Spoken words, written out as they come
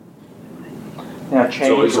Now, change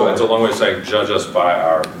So it's a orders. long way of saying, judge us by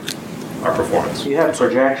our performance. You have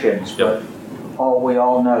projections, but we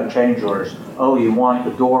all know change orders. Oh, you want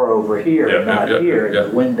the door over here, Yeah, not yeah, here, yeah. the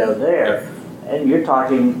window there. And you're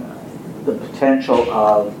talking the potential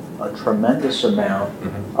of a tremendous amount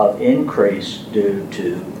of increase due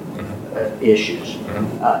to issues.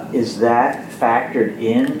 Is that factored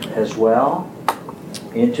in as well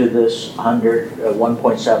into this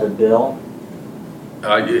 1.7 bill?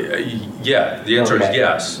 Yeah, the answer is Okay.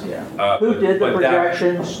 yes. Yeah. Who did the but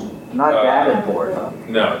projections? Not Davenport, huh?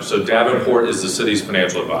 No, so Davenport is the city's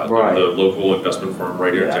financial advisor, Right. the local investment firm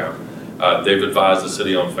right here in Yeah. town. They've advised the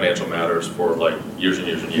city on financial matters for like years and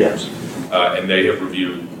years and years. And they have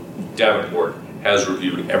reviewed, Davenport has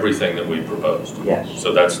reviewed everything that we proposed. Yes.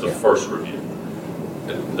 So that's the first review.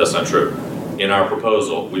 That's not true. In our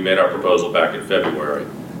proposal, we made our proposal back in February.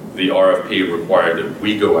 The RFP required that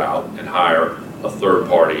we go out and hire a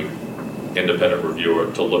third-party independent reviewer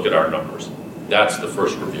to look at our numbers. That's the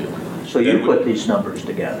first review. So you put these numbers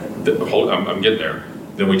together? I'm getting there.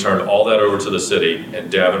 Then we turned all that over to the city, and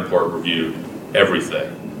Davenport reviewed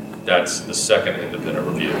everything. That's the second independent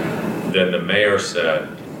review. Then the mayor said,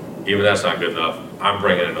 even that's not good enough, I'm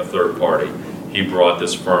bringing in a third party. He brought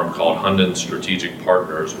this firm called Hunden Strategic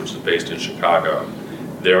Partners, which is based in Chicago.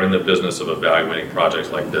 They're in the business of evaluating projects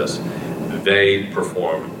like this. They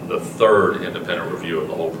performed the third independent review of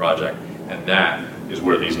the whole project, and that is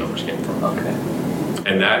where these numbers came from. Okay.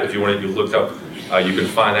 And that, if you want to, you look up, you can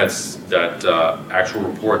find that actual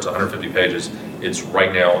report. It's 150 pages. It's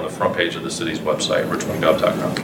right now on the front page of the city's website, richmondgov.com.